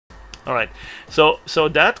All right, so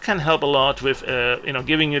that can help a lot with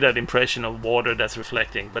giving you that impression of water that's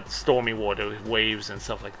reflecting, but stormy water with waves and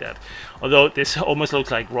stuff like that. Although this almost looks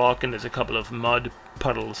like rock, and there's a couple of mud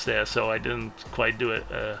puddles there, so I didn't quite do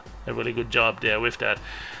a really good job there with that.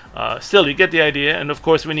 Still, you get the idea, and of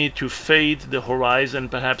course we need to fade the horizon,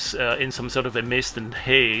 perhaps in some sort of a mist and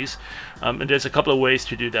haze. And there's a couple of ways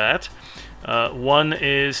to do that. One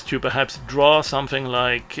is to perhaps draw something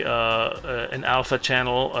like an alpha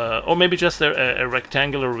channel, or maybe just a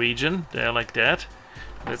rectangular region there like that.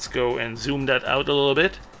 Let's go and zoom that out a little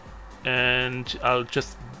bit, and I'll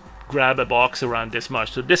just grab a box around this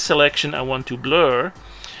much. So this selection I want to blur,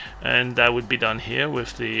 and that would be done here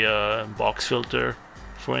with the box filter,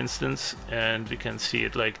 for instance, and we can see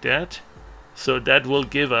it like that. So that will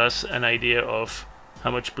give us an idea of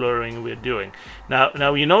how much blurring we're doing.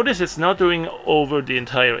 Now you notice it's not doing over the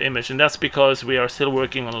entire image, and that's because we are still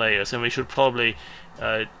working on layers, and we should probably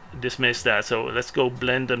dismiss that. So let's go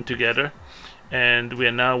blend them together, and we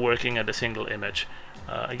are now working at a single image.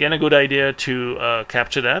 Again, a good idea to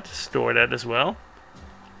capture that, store that as well.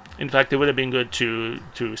 In fact, it would have been good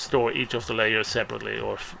to store each of the layers separately,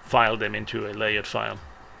 or file them into a layered file.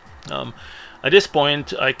 At this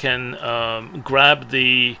point, I can grab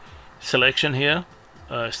the selection here,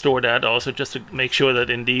 store that also, just to make sure that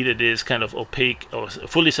indeed it is kind of opaque or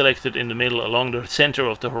fully selected in the middle along the center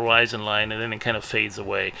of the horizon line, and then it kind of fades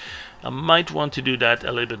away. I might want to do that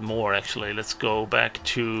a little bit more actually. Let's go back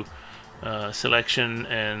to selection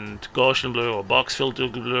and Gaussian blur or box filter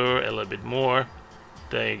blur a little bit more.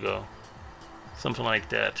 There you go, something like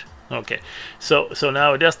that. Okay, so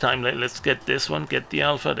now at this time, let's get this one, get the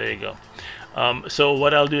alpha. There you go. So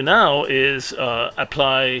what I'll do now is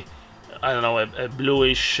apply, I don't know, a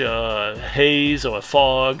bluish haze or a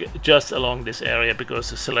fog just along this area,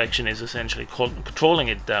 because the selection is essentially controlling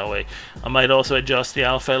it that way. I might also adjust the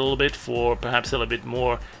alpha a little bit for perhaps a little bit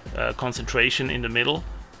more concentration in the middle.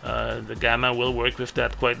 The gamma will work with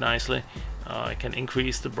that quite nicely. I can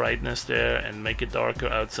increase the brightness there and make it darker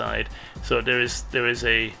outside. So there is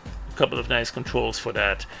a couple of nice controls for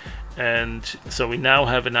that. And so we now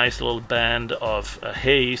have a nice little band of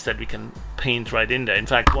haze that we can paint right in there. In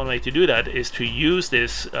fact, one way to do that is to use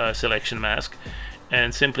this selection mask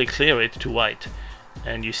and simply clear it to white.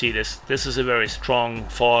 And you see this is a very strong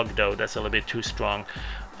fog, though that's a little bit too strong.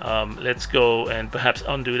 Let's go and perhaps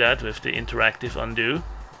undo that with the interactive undo.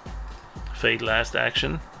 Fade last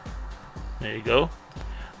action. There you go.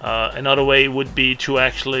 Another way would be to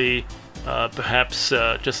actually perhaps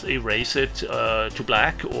just erase it to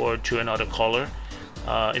black or to another color.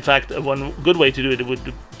 In fact, one good way to do it would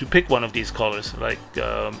be to pick one of these colors, like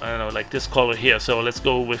I don't know, like this color here. So let's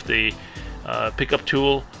go with the pickup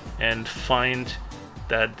tool and find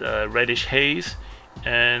that reddish haze,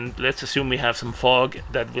 and let's assume we have some fog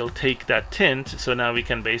that will take that tint. So now we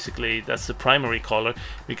can basically, that's the primary color,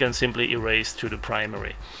 we can simply erase to the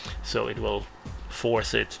primary, so it will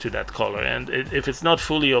force it to that color. And if it's not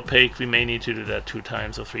fully opaque, we may need to do that 2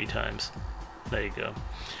 times or 3 times. There you go.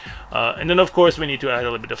 And then of course we need to add a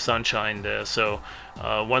little bit of sunshine there. So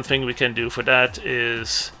one thing we can do for that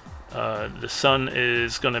is the sun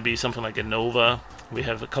is going to be something like a nova. We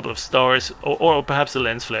have a couple of stars, or perhaps a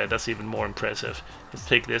lens flare. That's even more impressive. Let's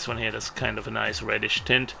take this one here, that's kind of a nice reddish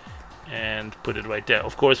tint, and put it right there.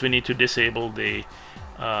 Of course we need to disable the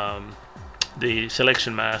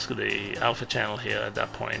selection mask, the alpha channel here at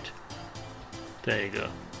that point. There you go.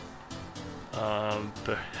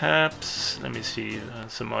 Perhaps, let me see,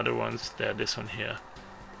 some other ones there, this one here.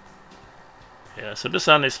 Yeah, so the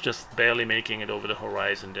sun is just barely making it over the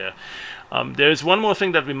horizon there. There's one more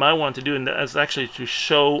thing that we might want to do, and that's actually to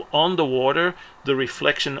show on the water the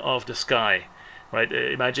reflection of the sky. Right?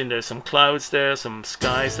 Imagine there's some clouds there, some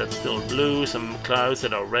skies that's still blue, some clouds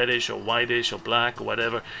that are reddish or whitish or black or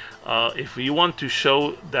whatever. If you want to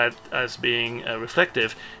show that as being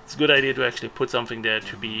reflective, it's a good idea to actually put something there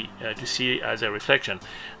to be to see as a reflection.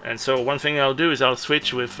 And so one thing I'll do is I'll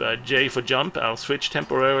switch with J for jump. I'll switch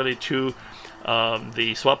temporarily to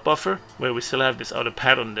the swap buffer, where we still have this other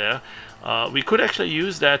pattern there. We could actually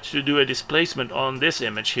use that to do a displacement on this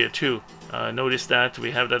image here too. Notice that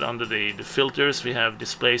we have that under the filters. We have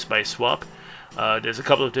displace by swap. There's a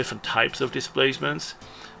couple of different types of displacements.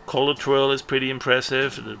 Color twirl is pretty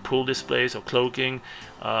impressive. The pull displace or cloaking.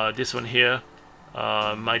 This one here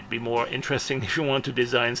might be more interesting if you want to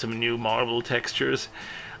design some new marble textures.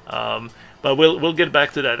 But we'll get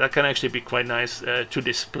back to that. That can actually be quite nice to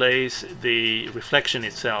displace the reflection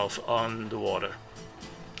itself on the water.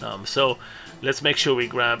 So let's make sure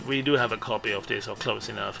we do have a copy of this, or close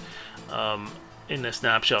enough, in the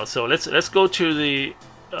snapshot. So let's go to the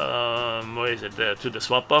where is it, to the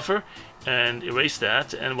swap buffer and erase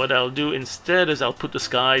that. And what I'll do instead is I'll put the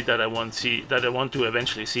sky that I want to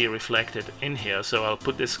eventually see reflected in here. So I'll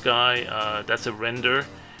put this sky, that's a render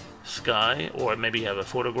sky, or maybe you have a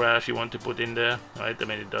photograph you want to put in there, right? I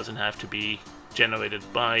mean, it doesn't have to be generated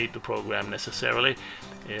by the program necessarily.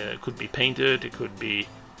 It could be painted, it could be,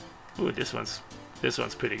 ooh, this one's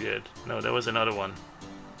pretty good. No, there was another one.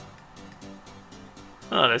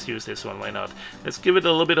 Oh, let's use this one, why not? Let's give it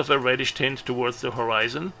a little bit of a reddish tint towards the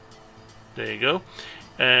horizon. There you go.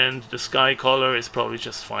 And the sky color is probably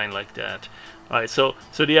just fine like that. Alright, so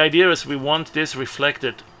the idea is we want this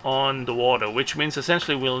reflected on the water, which means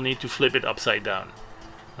essentially we'll need to flip it upside down.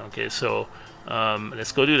 Okay, so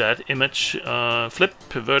let's go do that. Image, flip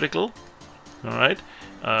vertical. Alright,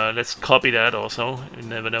 let's copy that also. You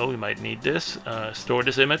never know, we might need this. Store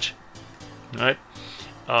this image. Alright,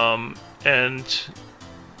 and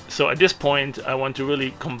so at this point I want to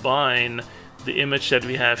really combine the image that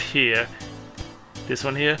we have here, this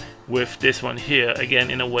one here, with this one here,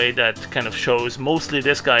 again in a way that kind of shows mostly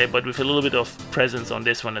this guy, but with a little bit of presence on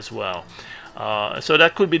this one as well. So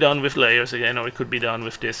that could be done with layers again, or it could be done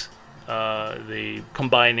with this, the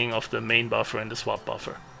combining of the main buffer and the swap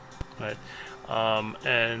buffer, right?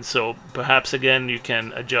 And so perhaps again you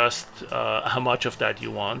can adjust how much of that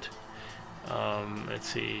you want. Let's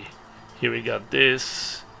see, here we got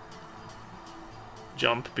this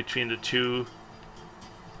jump between the two.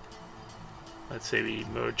 Let's say we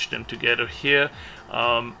merge them together here.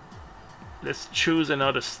 Let's choose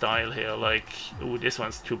another style here, like, ooh, this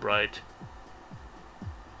one's too bright.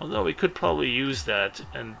 Although we could probably use that,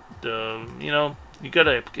 and you know, you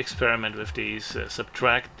gotta experiment with these.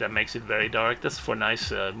 Subtract, that makes it very dark. That's for nice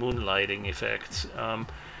moonlighting effects.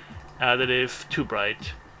 Additive, too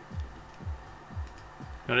bright.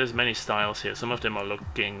 Now, there's many styles here. Some of them are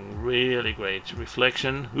looking really great.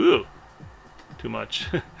 Reflection, ooh, too much.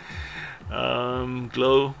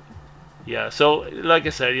 Glow, yeah. So, like I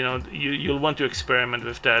said, you know, you'll want to experiment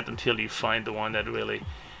with that until you find the one that really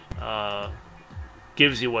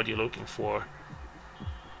gives you what you're looking for.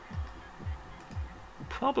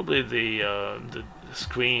 Probably the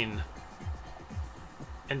screen,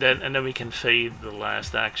 and then we can fade the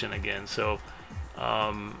last action again. So,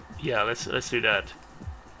 yeah, let's do that.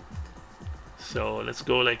 So let's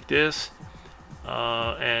go like this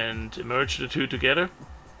and merge the two together.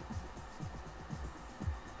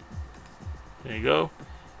 There you go,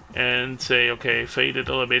 and say okay, fade it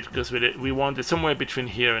a little bit because we want it somewhere between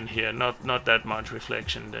here and here, not that much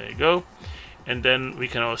reflection. There you go, and then we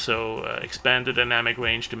can also expand the dynamic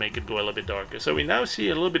range to make it go a little bit darker. So we now see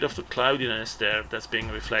a little bit of the cloudiness there that's being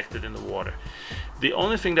reflected in the water. The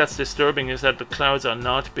only thing that's disturbing is that the clouds are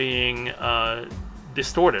not being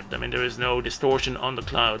distorted. I mean, there is no distortion on the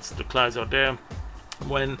clouds. The clouds are there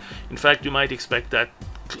when in fact you might expect that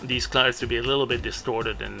these clouds to be a little bit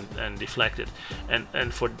distorted and deflected, and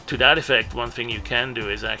to that effect, one thing you can do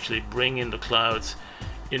is actually bring in the clouds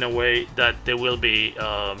in a way that they will be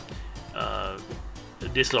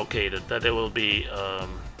dislocated, that they will be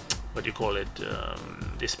what do you call it,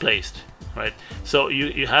 displaced, right? So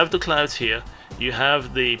you have the clouds here, you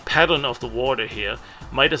have the pattern of the water here.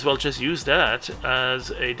 Might as well just use that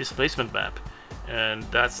as a displacement map, and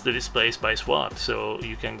that's the displace by swap. So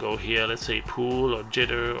you can go here, let's say pool or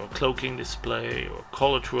jitter or cloaking display or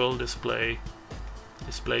collateral displace.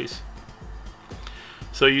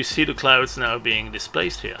 So you see the clouds now being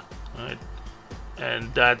displaced here, right?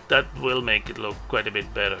 And that will make it look quite a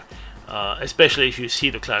bit better, especially if you see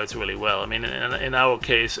the clouds really well. I mean, in our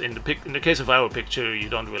case, in the case of our picture, you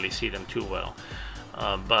don't really see them too well.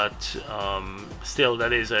 But still,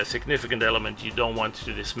 that is a significant element you don't want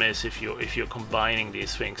to dismiss if you're combining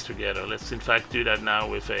these things together. Let's in fact do that now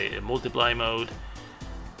with a multiply mode.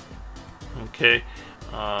 Okay,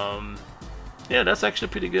 yeah, that's actually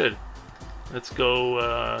pretty good. Let's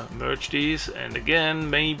go merge these, and again,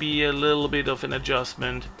 maybe a little bit of an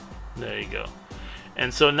adjustment. There you go.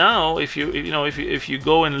 And so now, if you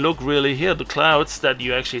go and look really here, the clouds that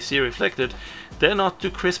you actually see reflected, they're not too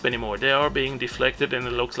crisp anymore. They are being deflected, and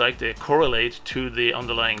it looks like they correlate to the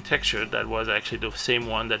underlying texture that was actually the same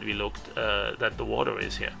one that we looked that the water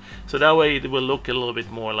is here. So that way it will look a little bit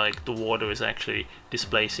more like the water is actually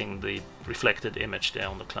displacing the reflected image there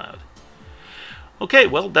on the cloud. Okay,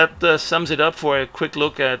 well, that sums it up for a quick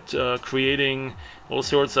look at creating all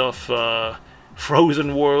sorts of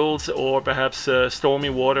frozen worlds, or perhaps stormy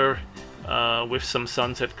water with some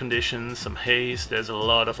sunset conditions, some haze. There's a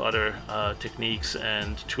lot of other techniques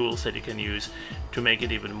and tools that you can use to make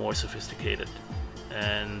it even more sophisticated.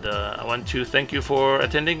 And I want to thank you for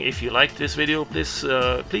attending. If you liked this video,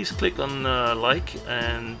 please click on like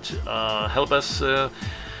and help us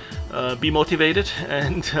be motivated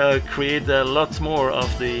and create lots more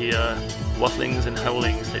of the wafflings and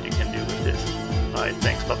howlings that you can do with this. Alright,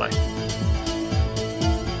 thanks, bye bye.